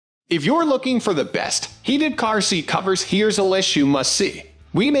If you're looking for the best heated car seat covers, here's a list you must see.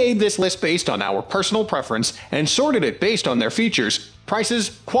 We made this list based on our personal preference and sorted it based on their features,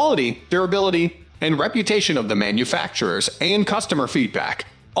 prices, quality, durability, and reputation of the manufacturers and customer feedback.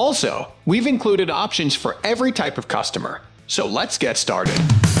 Also, we've included options for every type of customer. So let's get started.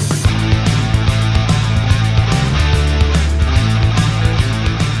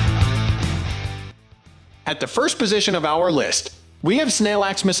 At the first position of our list, we have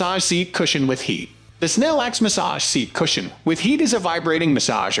Snailax Massage Seat Cushion with Heat. The Snailax Massage Seat Cushion with Heat is a vibrating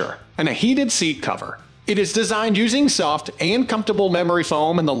massager and a heated seat cover. It is designed using soft and comfortable memory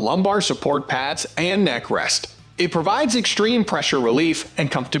foam in the lumbar support pads and neck rest. It provides extreme pressure relief and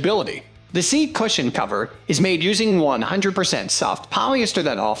comfortability. The seat cushion cover is made using 100% soft polyester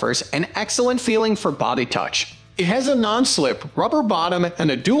that offers an excellent feeling for body touch. It has a non-slip rubber bottom and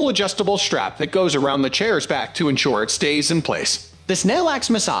a dual adjustable strap that goes around the chair's back to ensure it stays in place. The Snailax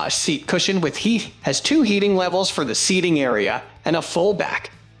Massage Seat Cushion with Heat has 2 heating levels for the seating area and a full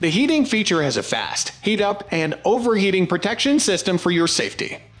back. The heating feature has a fast heat up and overheating protection system for your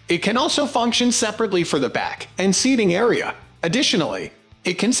safety. It can also function separately for the back and seating area. Additionally,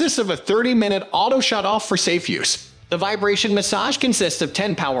 it consists of a 30-minute auto shut-off for safe use. The vibration massage consists of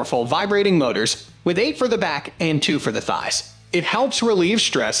 10 powerful vibrating motors, with 8 for the back and 2 for the thighs. It helps relieve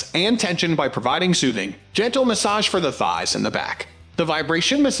stress and tension by providing soothing, gentle massage for the thighs and the back. The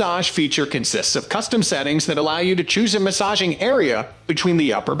vibration massage feature consists of custom settings that allow you to choose a massaging area between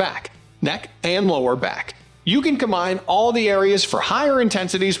the upper back, neck, and lower back. You can combine all the areas for higher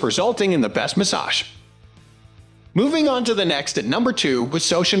intensities, resulting in the best massage. Moving on to the next at number 2 with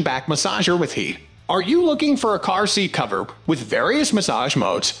Sotion Back Massager with Heat. Are you looking for a car seat cover with various massage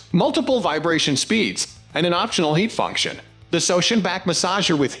modes, multiple vibration speeds, and an optional heat function? The Sotion Back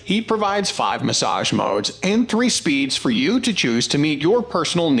Massager with Heat provides 5 massage modes and 3 speeds for you to choose to meet your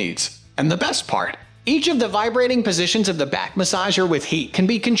personal needs. And the best part, each of the vibrating positions of the back massager with Heat can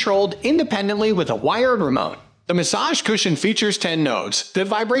be controlled independently with a wired remote. The massage cushion features 10 nodes that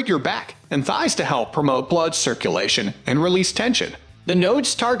vibrate your back and thighs to help promote blood circulation and release tension. The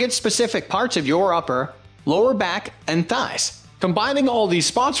nodes target specific parts of your upper, lower back, and thighs. Combining all these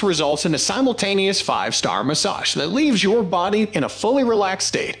spots results in a simultaneous 5-star massage that leaves your body in a fully relaxed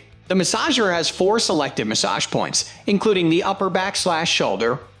state. The massager has 4 selected massage points, including the upper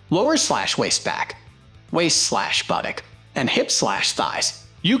back/shoulder, lower/waist back, waist/buttock, and hip/thighs.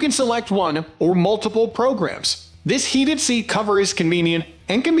 You can select one or multiple programs. This heated seat cover is convenient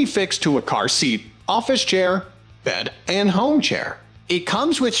and can be fixed to a car seat, office chair, bed, and home chair. It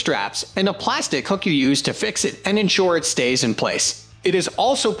comes with straps and a plastic hook you use to fix it and ensure it stays in place. It is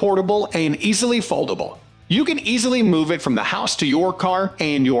also portable and easily foldable. You can easily move it from the house to your car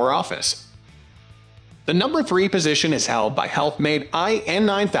and your office. The number 3 position is held by HealthMate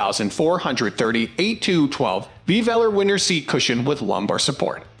IN9430-8212 Velour Winter Seat Cushion with Lumbar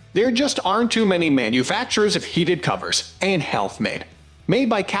Support. There just aren't too many manufacturers of heated covers, and HealthMate, made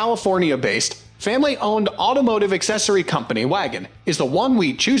by California-based, family-owned automotive accessory company Wagon, is the one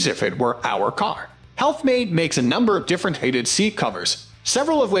we'd choose if it were our car. HealthMate makes a number of different heated seat covers,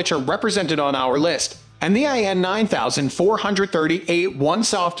 several of which are represented on our list, and the IN9438 One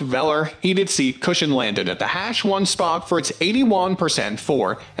Soft Velour Heated Seat Cushion landed at the #1 spot for its 81%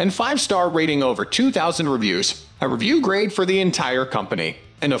 4 and 5-star rating over 2,000 reviews, a review grade for the entire company,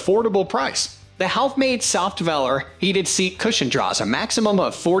 an affordable price. The HealthMate Soft Velour Heated Seat Cushion draws a maximum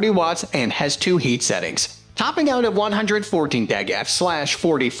of 40 watts and has 2 heat settings, topping out at 114 deg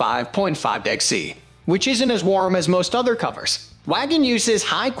F/45.5 deg C, which isn't as warm as most other covers. Wagon uses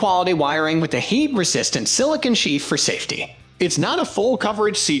high-quality wiring with a heat-resistant silicone sheath for safety. It's not a full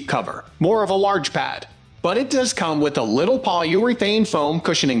coverage seat cover, more of a large pad, but it does come with a little polyurethane foam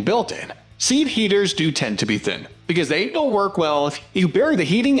cushioning built in. Seat heaters do tend to be thin, because they don't work well if you bury the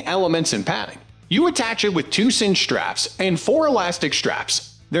heating elements in padding. You attach it with 2 cinch straps and 4 elastic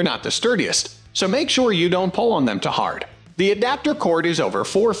straps. They're not the sturdiest, so make sure you don't pull on them too hard. The adapter cord is over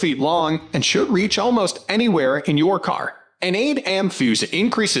 4 feet long and should reach almost anywhere in your car. An 8-amp fuse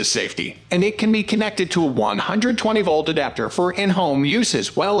increases safety, and it can be connected to a 120-volt adapter for in-home use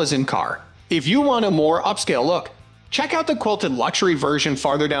as well as in-car. If you want a more upscale look, check out the quilted luxury version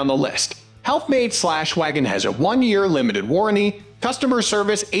farther down the list. HealthMate/Wagon has a 1-year limited warranty, customer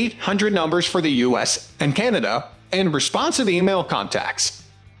service 800 numbers for the US and Canada, and responsive email contacts.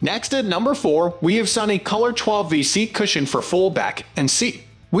 Next at number 4, we have Sunny Color 12V Seat Cushion for full back and seat.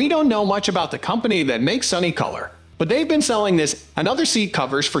 We don't know much about the company that makes Sunny Color, but they've been selling this and other seat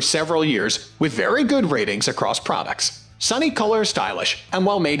covers for several years with very good ratings across products. Sunny Color stylish and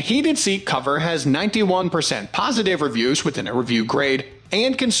well-made heated seat cover has 91% positive reviews within a review grade,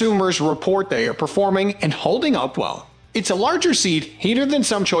 and consumers report they are performing and holding up well. It's a larger seat heater than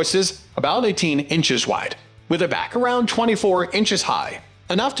some choices, about 18 inches wide, with a back around 24 inches high,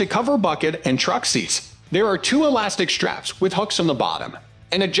 enough to cover bucket and truck seats. There are 2 elastic straps with hooks on the bottom,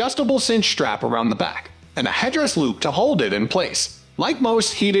 an adjustable cinch strap around the back, and a headrest loop to hold it in place. Like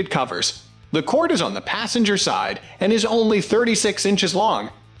most heated covers, the cord is on the passenger side and is only 36 inches long,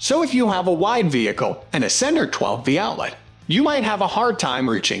 so if you have a wide vehicle and a center 12V outlet, you might have a hard time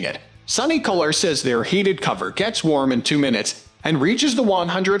reaching it. Sunny Color says their heated cover gets warm in 2 minutes and reaches the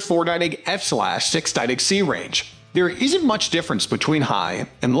 104 F/6 C range. There isn't much difference between high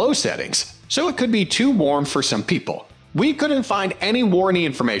and low settings, so it could be too warm for some people. We couldn't find any warranty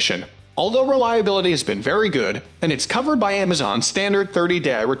information, although reliability has been very good and it's covered by Amazon's standard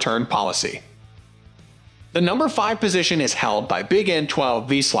 30-day return policy. The number 5 position is held by Big Ant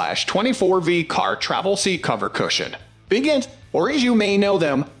 12V/24V car travel seat cover cushion. Big Ant, or as you may know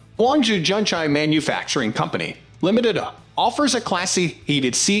them, Gwangju Junchai Manufacturing Company Limited, offers a classy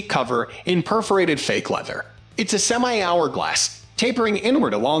heated seat cover in perforated fake leather. It's a semi-hourglass, tapering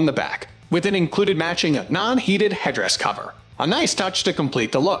inward along the back, with an included matching non-heated headrest cover. A nice touch to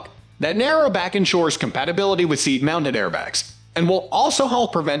complete the look. That narrow back ensures compatibility with seat-mounted airbags, and will also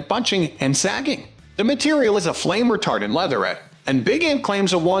help prevent bunching and sagging. The material is a flame-retardant leatherette, and Big Ant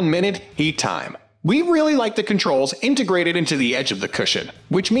claims a 1-minute heat time. We really like the controls integrated into the edge of the cushion,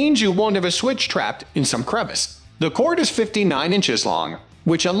 which means you won't have a switch trapped in some crevice. The cord is 59 inches long,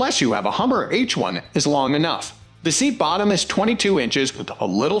 which unless you have a Hummer H1 is long enough. The seat bottom is 22 inches with a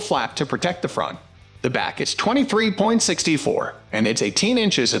little flap to protect the front. The back is 23.64, and it's 18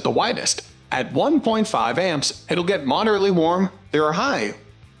 inches at the widest. At 1.5 amps, it'll get moderately warm. There are high,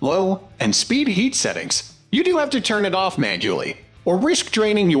 low, and speed heat settings. You do have to turn it off manually, or risk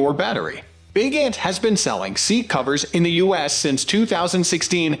draining your battery. Big Ant has been selling seat covers in the US since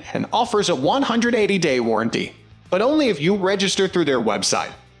 2016 and offers a 180-day warranty, but only if you register through their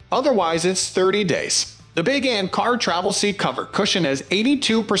website. Otherwise, it's 30 days. The Big Ant car travel seat cover cushion has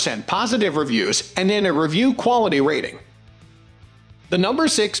 82% positive reviews and in a review quality rating. The number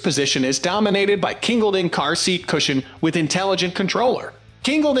 6 position is dominated by Kingleting car seat cushion with intelligent controller.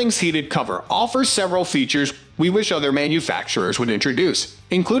 Kingleting's heated cover offers several features we wish other manufacturers would introduce,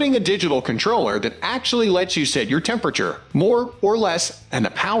 including a digital controller that actually lets you set your temperature, more or less, and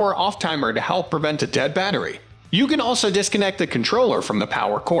a power off timer to help prevent a dead battery. You can also disconnect the controller from the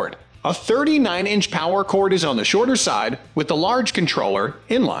power cord. A 39-inch power cord is on the shorter side, with the large controller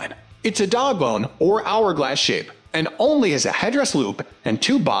inline. It's a dog bone or hourglass shape, and only has a headrest loop and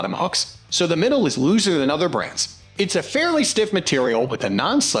 2 bottom hooks, so the middle is looser than other brands. It's a fairly stiff material with a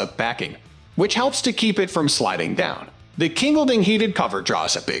non-slip backing, which helps to keep it from sliding down. The Kingleting heated cover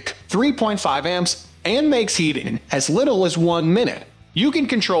draws a big 3.5 amps and makes heat in as little as 1 minute. You can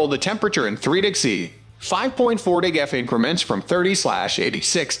control the temperature in 3 C, 5.4 F increments from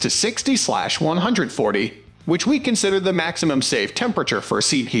 30/86 to 60/140, which we consider the maximum safe temperature for a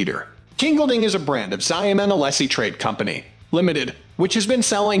seat heater. Kingleting is a brand of Xiamen Alessi Trade Company Limited, which has been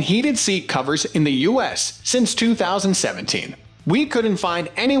selling heated seat covers in the US since 2017. We couldn't find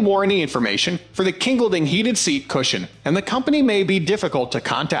any warranty information for the Kingleting heated seat cushion, and the company may be difficult to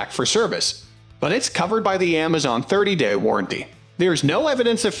contact for service, but it's covered by the Amazon 30-day warranty. There's no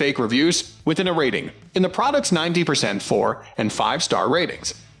evidence of fake reviews within a rating in the product's 90% 4 and 5-star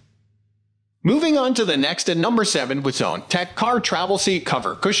ratings. Moving on to the next at number 7 with Zontech Car Travel Seat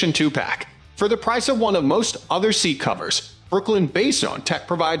Cover Cushion 2-pack. For the price of one of most other seat covers, Brooklyn-based Zontech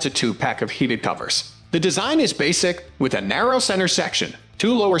provides a 2-pack of heated covers. The design is basic, with a narrow center section,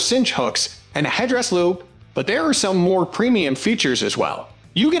 2 lower cinch hooks, and a headrest loop, but there are some more premium features as well.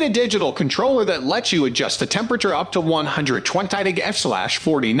 You get a digital controller that lets you adjust the temperature up to 120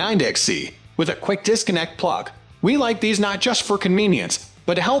 F/49 C with a quick disconnect plug. We like these not just for convenience,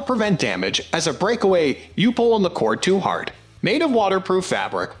 but to help prevent damage as a breakaway you pull on the cord too hard. Made of waterproof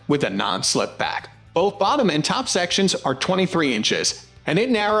fabric with a non-slip back. Both bottom and top sections are 23 inches, and it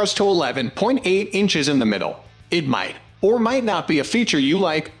narrows to 11.8 inches in the middle. It might or might not be a feature you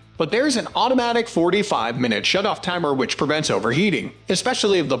like, but there's an automatic 45-minute shutoff timer which prevents overheating,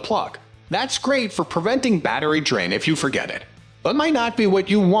 especially of the plug. That's great for preventing battery drain if you forget it, but might not be what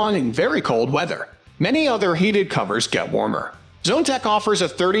you want in very cold weather. Many other heated covers get warmer. Zontech offers a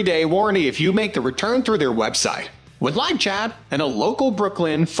 30-day warranty if you make the return through their website, with live chat and a local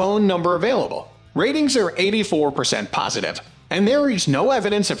Brooklyn phone number available. Ratings are 84% positive, and there is no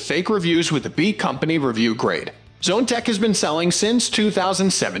evidence of fake reviews with the B Company review grade. Zontech has been selling since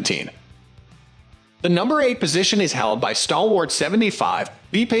 2017. The number 8 position is held by Stalwart 75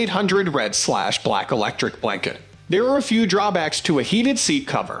 BP800 Red/Black Electric Blanket. There are a few drawbacks to a heated seat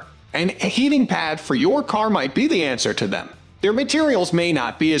cover, and a heating pad for your car might be the answer to them. Their materials may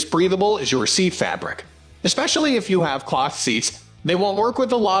not be as breathable as your seat fabric. Especially if you have cloth seats, they won't work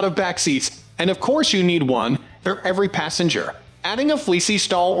with a lot of back seats, and of course you need one for every passenger. Adding a fleecy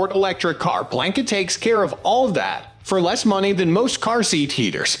Stalwart electric car blanket takes care of all of that for less money than most car seat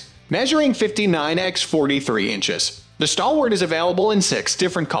heaters. Measuring 59 x 43 inches, the Stalwart is available in 6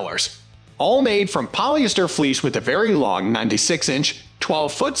 different colors. All made from polyester fleece with a very long 96-inch,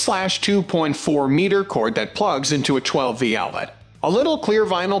 12-foot/2.4-meter cord that plugs into a 12V outlet. A little clear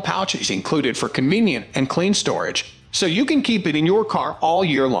vinyl pouch is included for convenient and clean storage, so you can keep it in your car all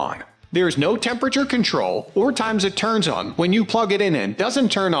year long. There is no temperature control or times it turns on when you plug it in and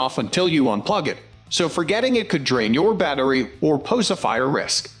doesn't turn off until you unplug it, so forgetting it could drain your battery or pose a fire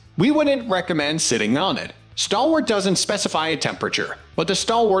risk. We wouldn't recommend sitting on it. Stalwart doesn't specify a temperature, but the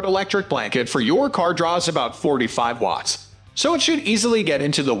Stalwart electric blanket for your car draws about 45 watts. So it should easily get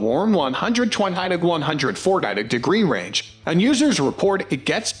into the warm 120 to 140 degree range, and users report it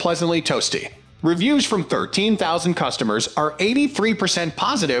gets pleasantly toasty. Reviews from 13,000 customers are 83%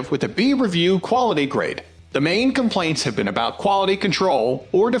 positive with a B review quality grade. The main complaints have been about quality control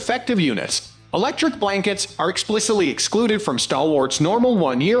or defective units. Electric blankets are explicitly excluded from Stalwart's normal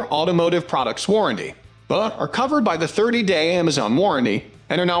 1-year automotive products warranty, but are covered by the 30-day Amazon warranty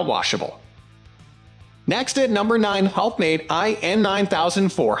and are not washable. Next at number 9, HealthMate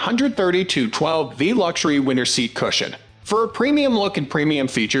IN9432-12V Luxury Winter Seat Cushion. For a premium look and premium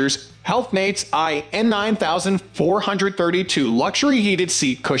features, HealthMate's IN9432 Luxury Heated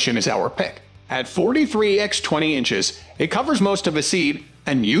Seat Cushion is our pick. At 43 x 20 inches, it covers most of a seat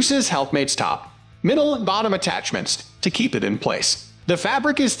and uses HealthMate's top, middle, and bottom attachments to keep it in place. The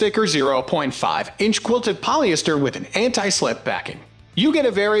fabric is thicker 0.5-inch quilted polyester with an anti-slip backing. You get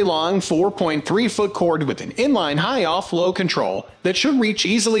a very long 4.3-foot cord with an inline high-off flow control that should reach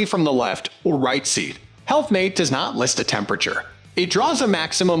easily from the left or right seat. HealthMate does not list a temperature. It draws a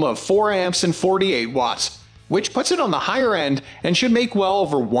maximum of 4 amps and 48 watts, which puts it on the higher end and should make well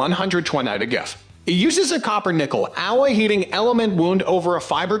over 120 GF. It uses a copper-nickel alloy heating element wound over a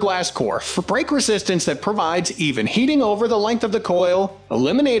fiberglass core for break resistance that provides even heating over the length of the coil,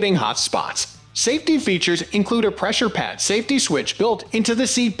 eliminating hot spots. Safety features include a pressure pad safety switch built into the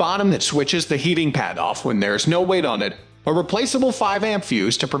seat bottom that switches the heating pad off when there's no weight on it, a replaceable 5-amp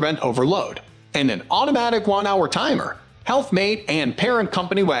fuse to prevent overload, and an automatic 1-hour timer. HealthMate and parent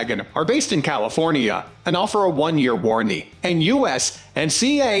company Wagon are based in California and offer a 1-year warranty and US and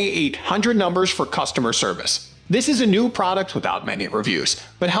CA 800 numbers for customer service. This is a new product without many reviews,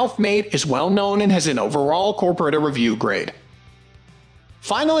 but HealthMate is well known and has an overall corporate review grade.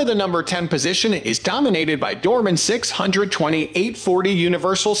 Finally, the number 10 position is dominated by Dorman 620-840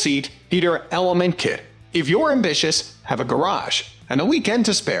 Universal Seat Heater Element Kit. If you're ambitious, have a garage, and a weekend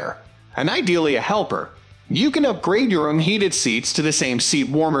to spare, and ideally a helper, you can upgrade your own heated seats to the same seat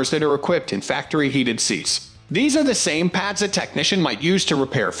warmers that are equipped in factory heated seats. These are the same pads a technician might use to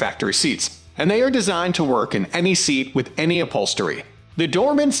repair factory seats, and they are designed to work in any seat with any upholstery. The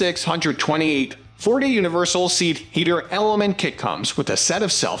Dorman 620-840 Universal Seat Heater Element Kit comes with a set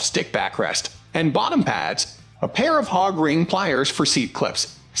of self-stick backrest and bottom pads, a pair of hog ring pliers for seat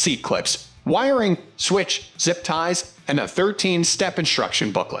clips, wiring, switch, zip ties, and a 13-step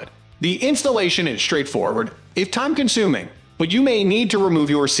instruction booklet. The installation is straightforward, if time-consuming, but you may need to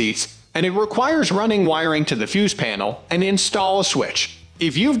remove your seats, and it requires running wiring to the fuse panel and install a switch.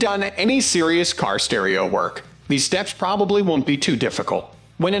 If you've done any serious car stereo work, these steps probably won't be too difficult.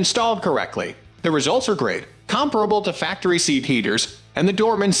 When installed correctly, the results are great, comparable to factory seat heaters, and the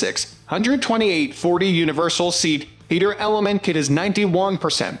Dorman 620-840 Universal Seat Heater Element Kit has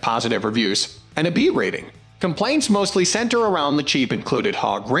 91% positive reviews and a B rating. Complaints mostly center around the cheap included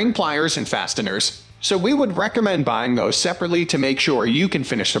hog ring pliers and fasteners, so we would recommend buying those separately to make sure you can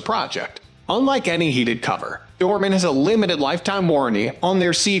finish the project. Unlike any heated cover, Dorman has a limited lifetime warranty on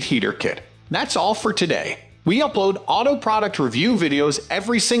their seat heater kit. That's all for today. We upload auto product review videos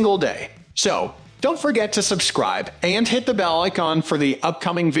every single day, so don't forget to subscribe and hit the bell icon for the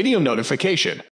upcoming video notification.